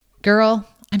Girl,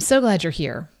 I'm so glad you're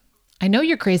here. I know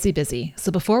you're crazy busy,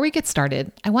 so before we get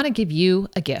started, I want to give you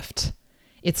a gift.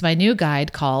 It's my new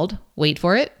guide called, wait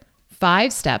for it,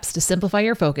 5 Steps to Simplify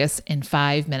Your Focus in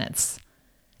 5 Minutes.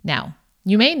 Now,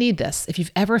 you may need this if you've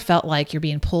ever felt like you're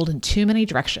being pulled in too many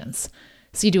directions.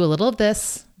 So you do a little of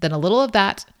this, then a little of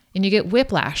that, and you get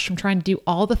whiplash from trying to do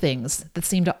all the things that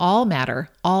seem to all matter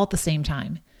all at the same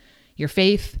time. Your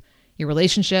faith, your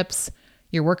relationships,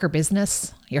 your work or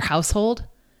business, your household,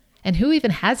 and who even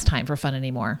has time for fun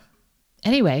anymore?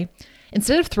 Anyway,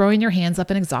 instead of throwing your hands up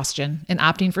in exhaustion and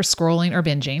opting for scrolling or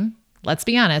binging, let's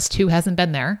be honest, who hasn't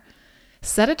been there?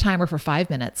 Set a timer for 5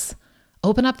 minutes,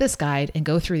 open up this guide, and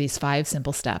go through these 5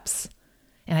 simple steps.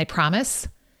 And I promise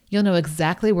you'll know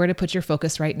exactly where to put your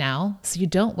focus right now so you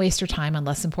don't waste your time on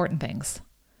less important things.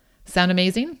 Sound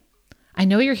amazing? I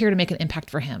know you're here to make an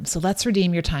impact for him, so let's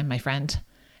redeem your time, my friend.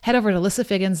 Head over to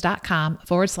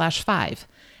lissafiggins.com/5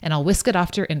 and I'll whisk it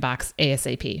off to your inbox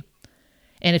ASAP.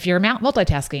 And if you're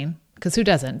multitasking, because who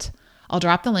doesn't, I'll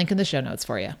drop the link in the show notes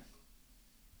for you.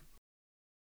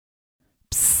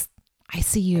 Psst, I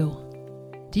see you.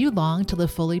 Do you long to live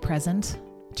fully present,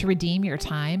 to redeem your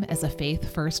time as a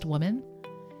faith-first woman?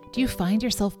 Do you find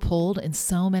yourself pulled in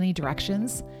so many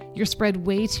directions, you're spread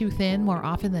way too thin more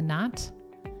often than not?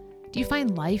 Do you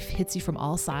find life hits you from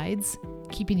all sides,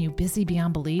 keeping you busy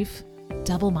beyond belief,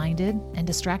 double-minded, and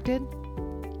distracted?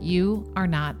 You are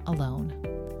not alone.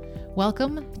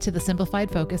 Welcome to the Simplified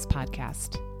Focus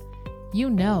podcast. You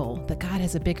know that God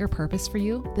has a bigger purpose for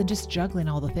you than just juggling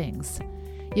all the things,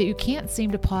 yet you can't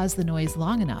seem to pause the noise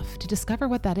long enough to discover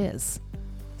what that is.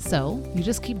 So you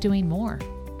just keep doing more,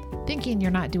 thinking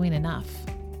you're not doing enough,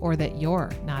 or that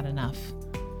you're not enough.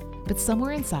 But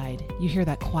somewhere inside, you hear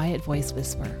that quiet voice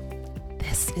whisper,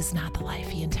 "This is not the life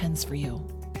He intends for you."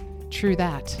 True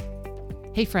that.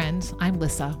 Hey friend, I'm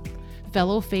Lissa,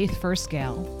 fellow faith first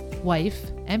gal,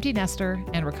 wife, empty nester,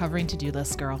 and recovering to-do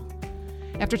list girl.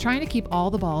 After trying to keep all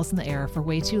the balls in the air for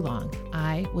way too long,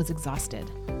 I was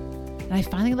exhausted. And I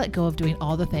finally let go of doing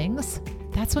all the things.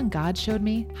 That's when God showed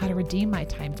me how to redeem my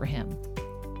time for Him.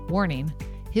 Warning,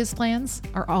 His plans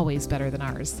are always better than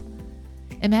ours.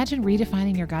 Imagine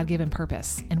redefining your God-given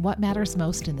purpose and what matters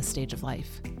most in this stage of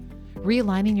life.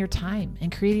 Realigning your time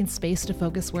and creating space to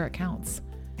focus where it counts,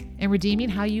 and redeeming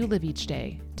how you live each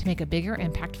day to make a bigger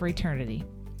impact for eternity.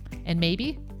 And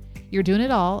maybe you're doing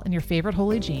it all in your favorite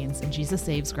holy jeans and Jesus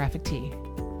Saves graphic tee.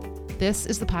 This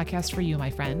is the podcast for you,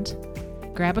 my friend.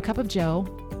 Grab a cup of joe,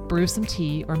 brew some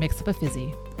tea, or mix up a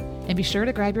fizzy, and be sure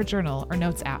to grab your journal or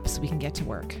notes app so we can get to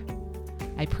work.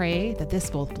 I pray that this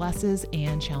both blesses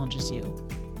and challenges you.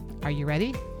 Are you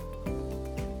ready?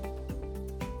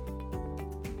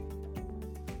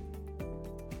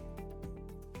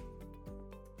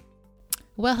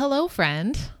 Well, hello,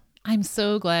 friend. I'm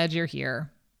so glad you're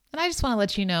here. And I just want to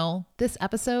let you know this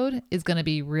episode is going to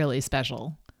be really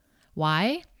special.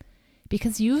 Why?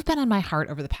 Because you've been on my heart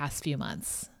over the past few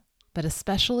months, but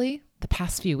especially the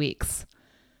past few weeks.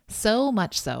 So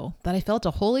much so that I felt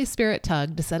a Holy Spirit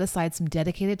tug to set aside some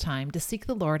dedicated time to seek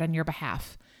the Lord on your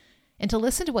behalf and to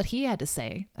listen to what He had to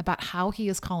say about how He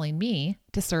is calling me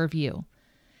to serve you.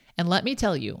 And let me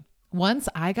tell you, once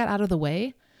I got out of the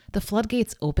way, the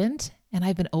floodgates opened and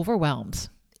I've been overwhelmed,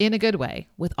 in a good way,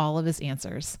 with all of His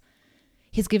answers.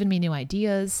 He's given me new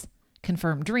ideas,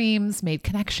 confirmed dreams, made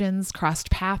connections, crossed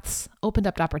paths, opened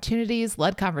up opportunities,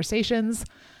 led conversations.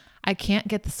 I can't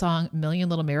get the song Million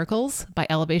Little Miracles by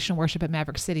Elevation Worship at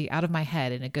Maverick City out of my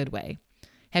head in a good way.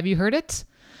 Have you heard it?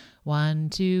 1,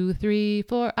 2, 3,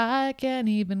 4, I can't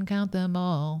even count them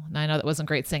all. Now, I know that wasn't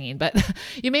great singing, but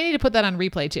you may need to put that on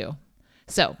replay too.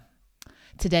 So,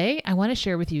 today, I want to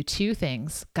share with you 2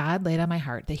 things God laid on my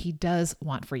heart that He does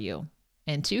want for you,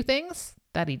 and 2 things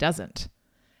that He doesn't.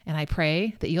 And I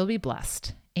pray that you'll be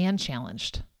blessed and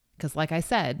challenged, because like I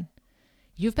said,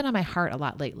 you've been on my heart a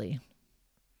lot lately.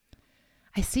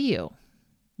 I see you.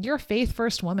 You're a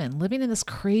faith-first woman living in this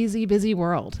crazy busy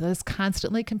world that is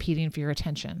constantly competing for your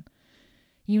attention.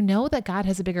 You know that God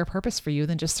has a bigger purpose for you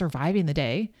than just surviving the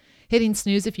day, hitting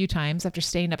snooze a few times after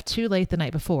staying up too late the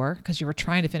night before because you were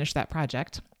trying to finish that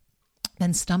project,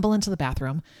 then stumble into the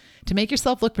bathroom to make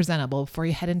yourself look presentable before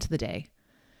you head into the day.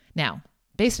 Now,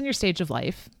 based on your stage of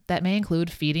life, that may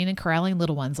include feeding and corralling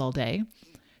little ones all day,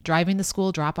 driving the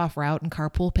school drop-off route and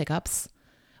carpool pickups,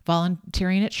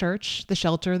 volunteering at church, the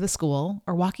shelter, the school,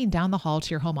 or walking down the hall to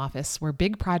your home office where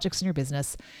big projects in your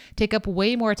business take up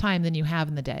way more time than you have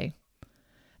in the day.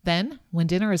 Then, when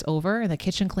dinner is over and the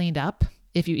kitchen cleaned up,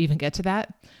 if you even get to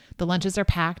that, the lunches are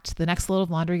packed, the next load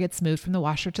of laundry gets moved from the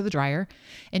washer to the dryer,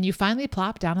 and you finally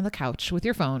plop down on the couch with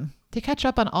your phone to catch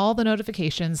up on all the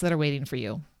notifications that are waiting for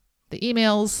you. the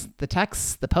emails, the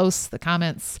texts, the posts, the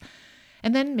comments,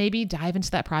 and then maybe dive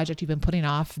into that project you've been putting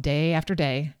off day after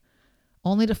day,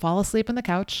 only to fall asleep on the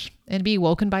couch and be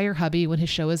woken by your hubby when his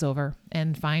show is over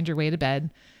and find your way to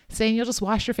bed, saying you'll just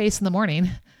wash your face in the morning,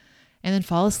 and then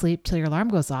fall asleep till your alarm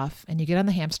goes off and you get on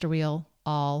the hamster wheel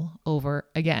all over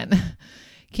again.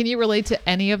 Can you relate to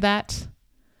any of that?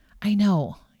 I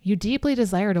know you deeply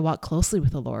desire to walk closely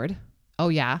with the Lord. Oh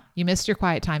yeah, you missed your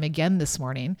quiet time again this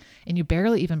morning and you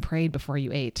barely even prayed before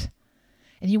you ate.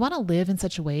 And you want to live in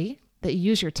such a way that you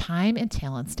use your time and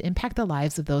talents to impact the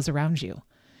lives of those around you,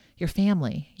 your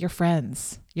family, your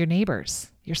friends, your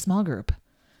neighbors, your small group.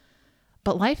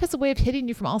 But life has a way of hitting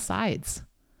you from all sides.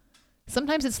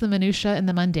 Sometimes it's the minutia and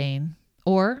the mundane,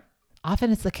 or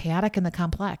often it's the chaotic and the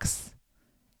complex.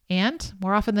 And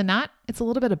more often than not, it's a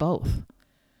little bit of both.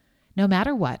 No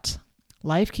matter what,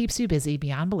 life keeps you busy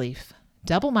beyond belief,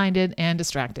 double-minded and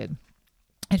distracted.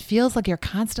 It feels like you're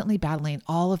constantly battling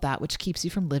all of that which keeps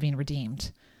you from living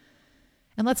redeemed.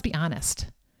 And let's be honest,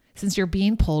 since you're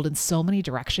being pulled in so many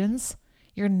directions,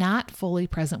 you're not fully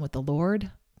present with the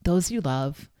Lord, those you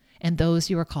love, and those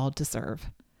you are called to serve.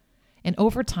 And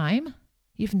over time,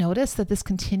 you've noticed that this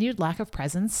continued lack of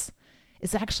presence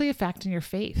is actually affecting your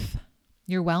faith,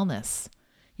 your wellness,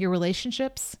 your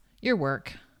relationships, your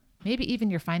work, maybe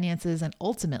even your finances, and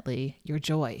ultimately your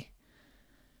joy.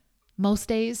 Most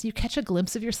days, you catch a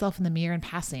glimpse of yourself in the mirror in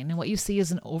passing, and what you see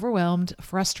is an overwhelmed,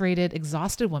 frustrated,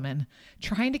 exhausted woman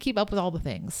trying to keep up with all the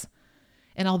things.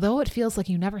 And although it feels like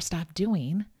you never stop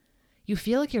doing, you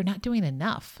feel like you're not doing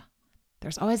enough.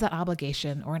 There's always that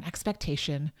obligation or an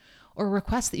expectation or a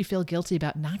request that you feel guilty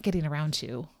about not getting around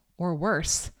to, or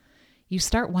worse, you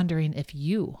start wondering if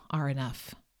you are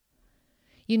enough.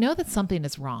 You know that something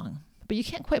is wrong, but you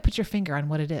can't quite put your finger on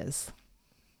what it is.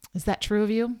 Is that true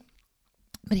of you?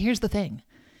 But here's the thing.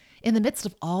 In the midst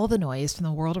of all the noise from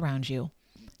the world around you,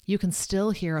 you can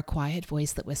still hear a quiet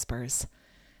voice that whispers,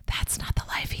 "That's not the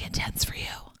life he intends for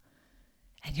you."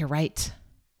 And you're right.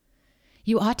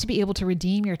 You ought to be able to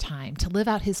redeem your time, to live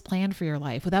out his plan for your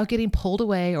life without getting pulled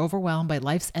away or overwhelmed by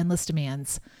life's endless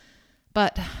demands.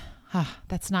 But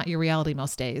that's not your reality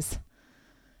most days.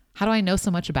 How do I know so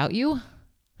much about you?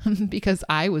 Because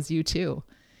I was you too.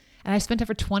 And I've spent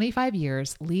over 25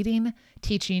 years leading,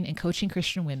 teaching, and coaching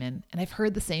Christian women, and I've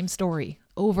heard the same story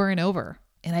over and over,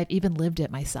 and I've even lived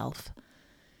it myself.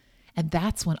 And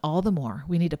that's when all the more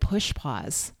we need to push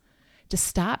pause, to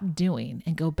stop doing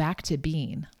and go back to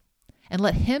being, and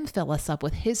let him fill us up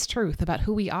with his truth about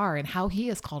who we are and how he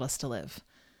has called us to live.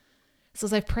 So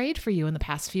as I've prayed for you in the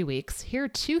past few weeks, here are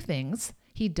 2 things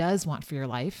he does want for your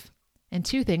life and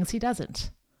 2 things he doesn't.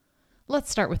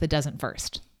 Let's start with the doesn't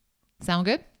first. Sound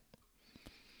good?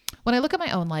 When I look at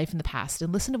my own life in the past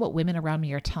and listen to what women around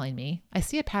me are telling me, I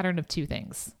see a pattern of 2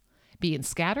 things: being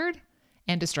scattered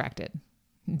and distracted.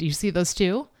 Do you see those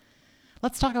 2?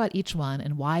 Let's talk about each one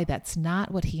and why that's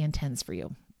not what he intends for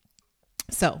you.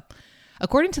 So,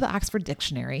 according to the Oxford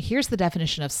Dictionary, here's the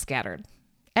definition of scattered.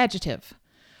 Adjective: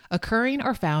 occurring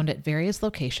or found at various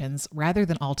locations rather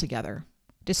than all together.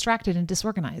 Distracted and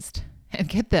disorganized. And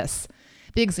get this,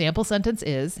 the example sentence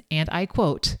is, and I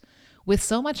quote, "With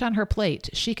so much on her plate,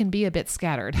 she can be a bit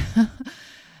scattered."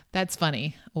 That's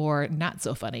funny, or not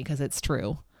so funny because it's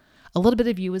true. A little bit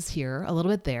of you is here, a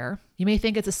little bit there. You may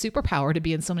think it's a superpower to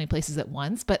be in so many places at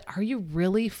once, but are you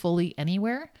really fully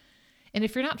anywhere? And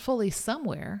if you're not fully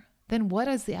somewhere, then what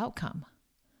is the outcome?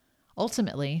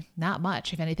 Ultimately, not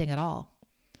much, if anything at all.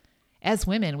 As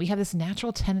women, we have this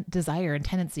natural desire and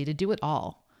tendency to do it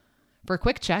all. For a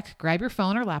quick check, grab your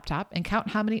phone or laptop and count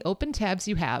how many open tabs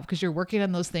you have because you're working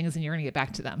on those things and you're going to get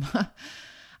back to them.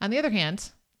 On the other hand,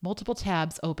 multiple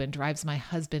tabs open drives my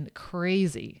husband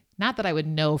crazy. Not that I would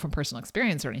know from personal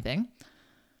experience or anything,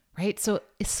 right? So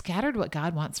is scattered what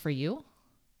God wants for you?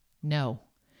 No.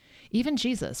 Even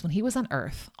Jesus, when he was on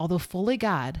earth, although fully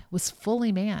God, was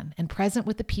fully man and present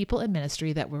with the people in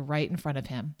ministry that were right in front of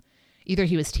him. Either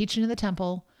he was teaching in the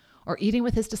temple or eating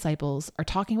with his disciples or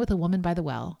talking with a woman by the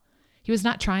well. He was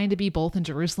not trying to be both in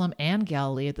Jerusalem and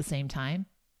Galilee at the same time.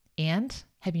 And,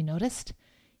 have you noticed?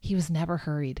 He was never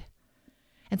hurried.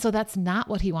 And so that's not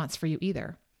what he wants for you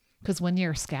either. Because when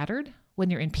you're scattered, when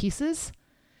you're in pieces,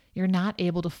 you're not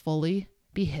able to fully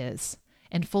be his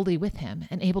and fully with him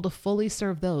and able to fully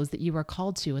serve those that you are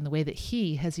called to in the way that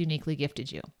he has uniquely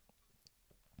gifted you.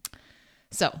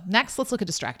 So next, let's look at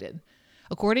distracted.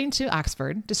 According to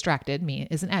Oxford, distracted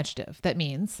is an adjective that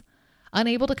means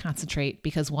unable to concentrate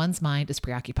because one's mind is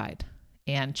preoccupied.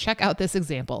 And check out this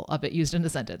example of it used in a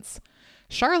sentence.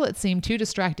 Charlotte seemed too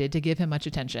distracted to give him much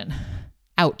attention.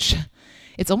 Ouch.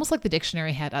 It's almost like the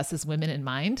dictionary had us as women in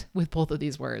mind with both of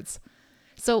these words.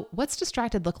 So what's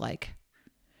distracted look like?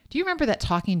 Do you remember that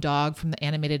talking dog from the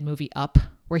animated movie Up,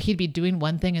 where he'd be doing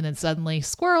one thing and then suddenly,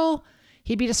 squirrel,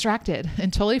 he'd be distracted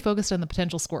and totally focused on the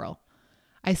potential squirrel?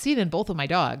 I see it in both of my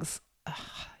dogs.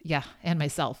 Yeah, and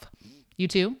myself. You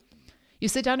too? You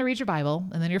sit down to read your Bible,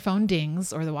 and then your phone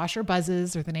dings, or the washer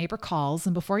buzzes, or the neighbor calls,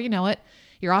 and before you know it,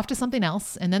 you're off to something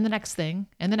else, and then the next thing,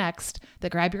 and the next,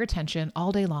 that grab your attention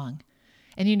all day long.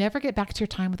 And you never get back to your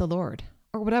time with the Lord,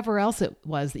 or whatever else it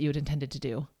was that you had intended to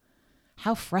do.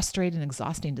 How frustrating and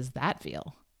exhausting does that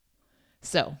feel?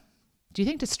 So, do you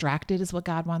think distracted is what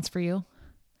God wants for you?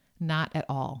 Not at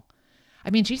all.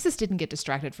 I mean, Jesus didn't get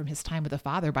distracted from his time with the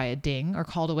Father by a ding or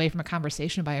called away from a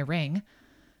conversation by a ring.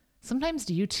 Sometimes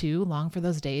do you too long for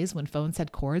those days when phones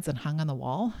had cords and hung on the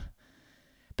wall?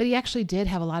 But he actually did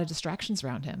have a lot of distractions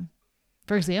around him.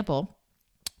 For example,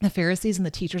 the Pharisees and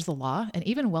the teachers of the law, and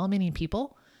even well-meaning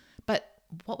people. But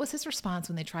what was his response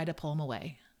when they tried to pull him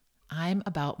away? I'm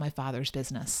about my Father's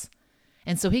business.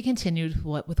 And so he continued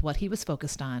with what he was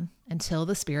focused on until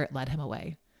the Spirit led him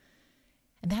away.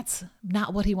 And that's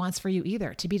not what he wants for you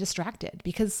either, to be distracted,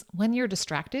 because when you're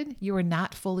distracted, you are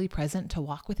not fully present to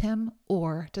walk with him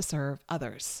or to serve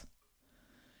others.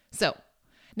 So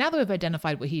now that we've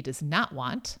identified what he does not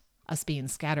want, us being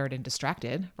scattered and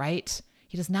distracted, right?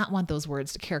 He does not want those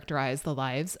words to characterize the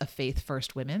lives of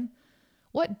faith-first women.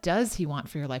 What does he want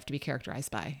for your life to be characterized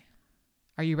by?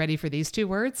 Are you ready for these two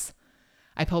words?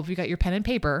 I hope you got your pen and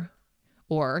paper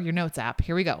or your notes app.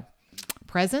 Here we go.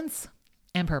 Presence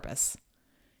and purpose.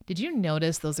 Did you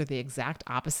notice those are the exact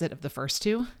opposite of the first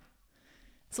two?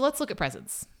 So let's look at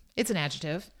presence. It's an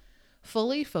adjective,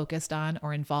 fully focused on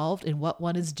or involved in what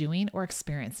one is doing or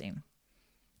experiencing.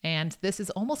 And this is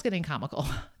almost getting comical.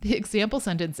 The example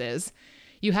sentence is,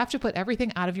 you have to put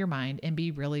everything out of your mind and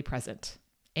be really present.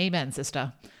 Amen,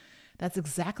 sister. That's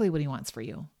exactly what he wants for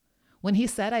you. When he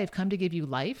said, I have come to give you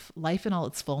life, life in all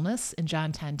its fullness, in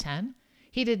John 10:10,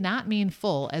 he did not mean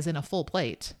full as in a full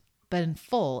plate, but in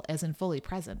full as in fully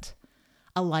present.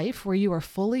 A life where you are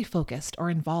fully focused or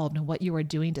involved in what you are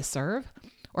doing to serve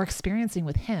or experiencing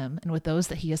with him and with those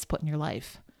that he has put in your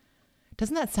life.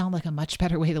 Doesn't that sound like a much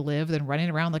better way to live than running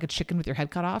around like a chicken with your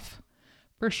head cut off?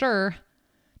 For sure.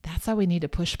 That's how we need to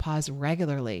push pause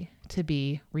regularly to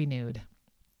be renewed.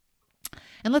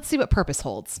 And let's see what purpose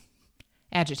holds.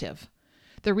 Adjective.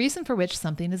 The reason for which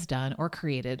something is done or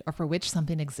created or for which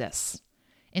something exists.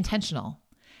 Intentional.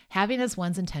 Having as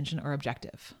one's intention or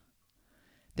objective.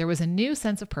 There was a new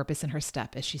sense of purpose in her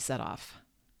step as she set off.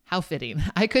 How fitting.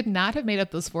 I could not have made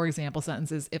up those 4 example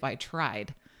sentences if I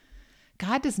tried.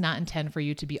 God does not intend for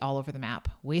you to be all over the map,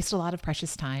 waste a lot of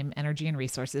precious time, energy, and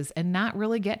resources, and not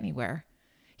really get anywhere.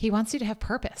 He wants you to have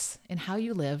purpose in how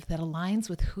you live that aligns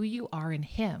with who you are in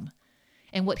him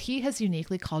and what he has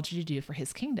uniquely called you to do for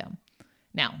his kingdom.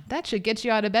 Now, that should get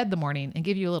you out of bed in the morning and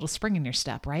give you a little spring in your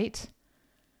step, right?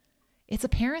 It's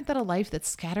apparent that a life that's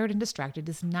scattered and distracted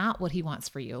is not what he wants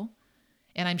for you.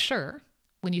 And I'm sure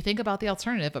when you think about the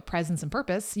alternative of presence and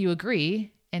purpose, you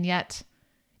agree. And yet,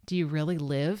 do you really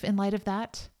live in light of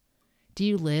that? Do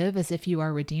you live as if you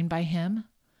are redeemed by him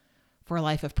for a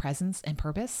life of presence and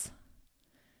purpose?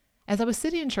 As I was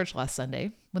sitting in church last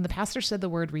Sunday, when the pastor said the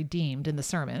word redeemed in the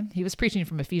sermon, he was preaching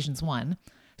from Ephesians 1,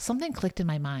 something clicked in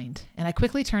my mind, and I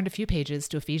quickly turned a few pages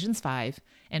to Ephesians 5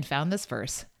 and found this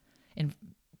verse in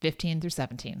 15 through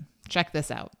 17. Check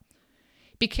this out.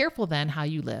 Be careful then how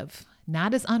you live,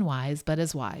 not as unwise, but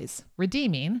as wise,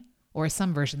 redeeming, or as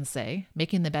some versions say,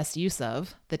 making the best use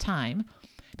of the time,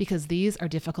 because these are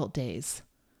difficult days.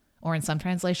 Or in some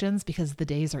translations, because the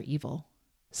days are evil.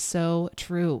 So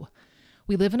true.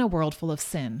 We live in a world full of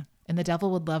sin, and the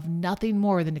devil would love nothing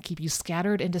more than to keep you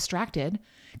scattered and distracted,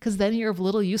 because then you're of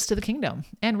little use to the kingdom,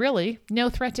 and really, no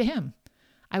threat to him.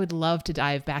 I would love to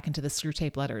dive back into the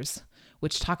Screwtape Letters,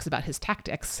 which talks about his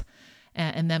tactics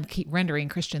and them keep rendering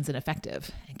Christians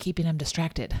ineffective and keeping them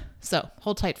distracted. So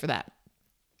hold tight for that.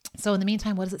 So in the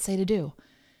meantime, what does it say to do?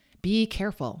 Be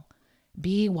careful,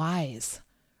 be wise,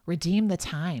 redeem the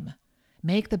time,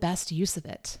 make the best use of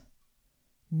it.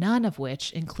 None of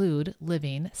which include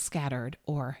living scattered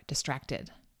or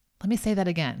distracted. Let me say that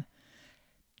again.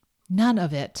 None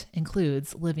of it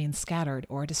includes living scattered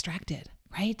or distracted,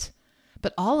 right?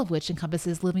 But all of which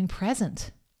encompasses living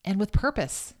present and with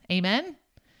purpose. Amen?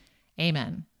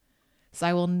 Amen. So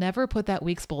I will never put that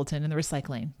week's bulletin in the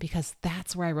recycling because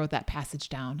that's where I wrote that passage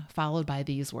down, followed by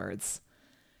these words.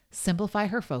 Simplify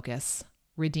her focus,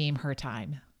 redeem her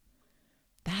time.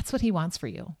 That's what he wants for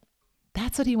you.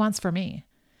 That's what he wants for me.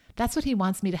 That's what he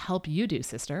wants me to help you do,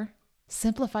 sister.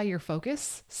 Simplify your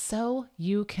focus so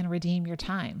you can redeem your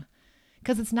time.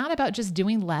 Because it's not about just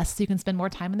doing less so you can spend more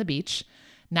time on the beach,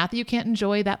 Not that you can't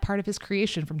enjoy that part of his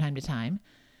creation from time to time,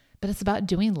 but it's about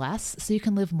doing less so you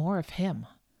can live more of him.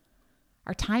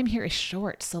 Our time here is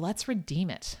short, so let's redeem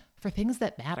it for things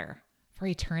that matter, for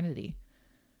eternity.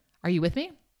 Are you with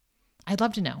me? I'd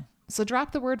love to know. So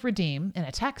drop the word redeem in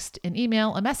a text, an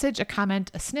email, a message, a comment,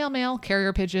 a snail mail,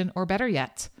 carrier pigeon, or better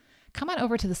yet, come on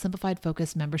over to the Simplified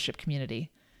Focus membership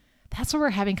community. That's where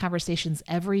we're having conversations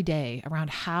every day around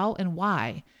how and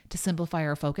why to simplify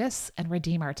our focus and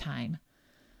redeem our time.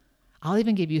 I'll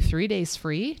even give you 3 days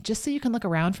free just so you can look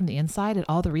around from the inside at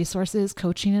all the resources,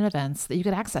 coaching, and events that you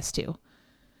get access to.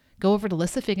 Go over to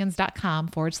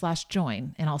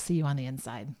lissafiggins.com/join and I'll see you on the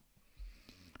inside.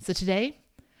 So today,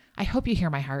 I hope you hear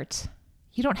my heart.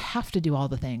 You don't have to do all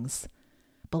the things.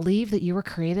 Believe that you were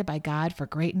created by God for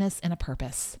greatness and a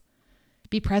purpose.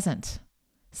 Be present.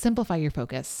 Simplify your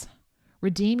focus.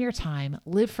 Redeem your time.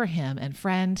 Live for Him. And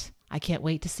friend, I can't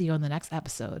wait to see you on the next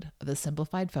episode of the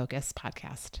Simplified Focus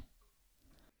podcast.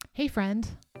 Hey friend,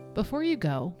 before you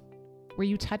go, were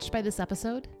you touched by this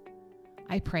episode?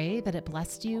 I pray that it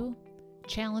blessed you,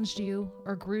 challenged you,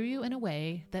 or grew you in a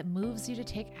way that moves you to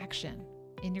take action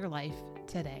in your life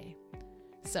today.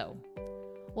 So,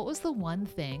 what was the one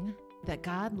thing that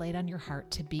God laid on your heart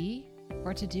to be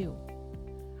or to do?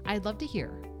 I'd love to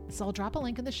hear, so I'll drop a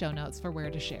link in the show notes for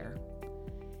where to share.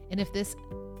 And if this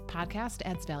podcast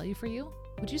adds value for you,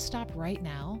 would you stop right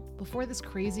now before this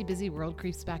crazy busy world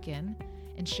creeps back in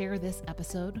and share this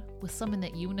episode with someone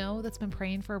that you know that's been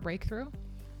praying for a breakthrough?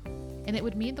 And it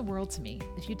would mean the world to me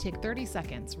if you take 30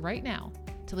 seconds right now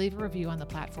to leave a review on the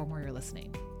platform where you're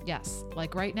listening. Yes,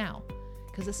 like right now,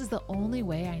 because this is the only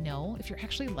way I know if you're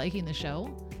actually liking the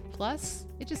show. Plus,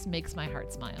 it just makes my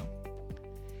heart smile.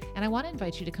 And I want to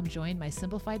invite you to come join my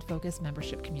Simplified Focus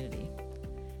membership community.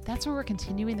 That's where we're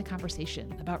continuing the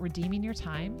conversation about redeeming your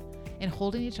time and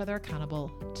holding each other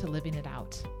accountable to living it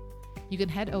out. You can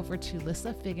head over to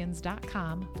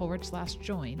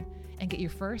lissafiggins.com/join and get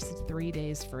your first 3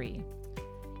 days free.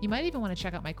 You might even want to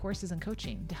check out my courses and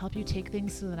coaching to help you take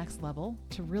things to the next level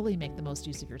to really make the most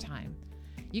use of your time.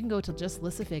 You can go to just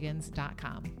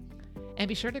lissafiggins.com. And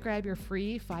be sure to grab your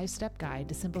free 5-step guide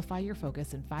to simplify your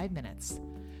focus in 5 minutes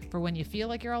for when you feel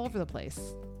like you're all over the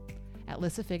place at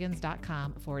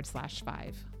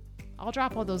lissafiggins.com/5. I'll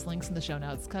drop all those links in the show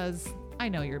notes because I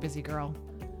know you're a busy girl.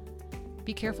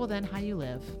 Be careful then how you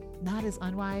live, not as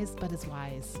unwise, but as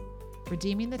wise,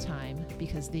 redeeming the time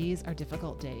because these are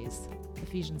difficult days.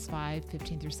 Ephesians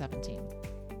 5:15-17.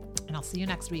 And I'll see you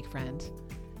next week, friend.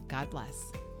 God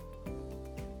bless.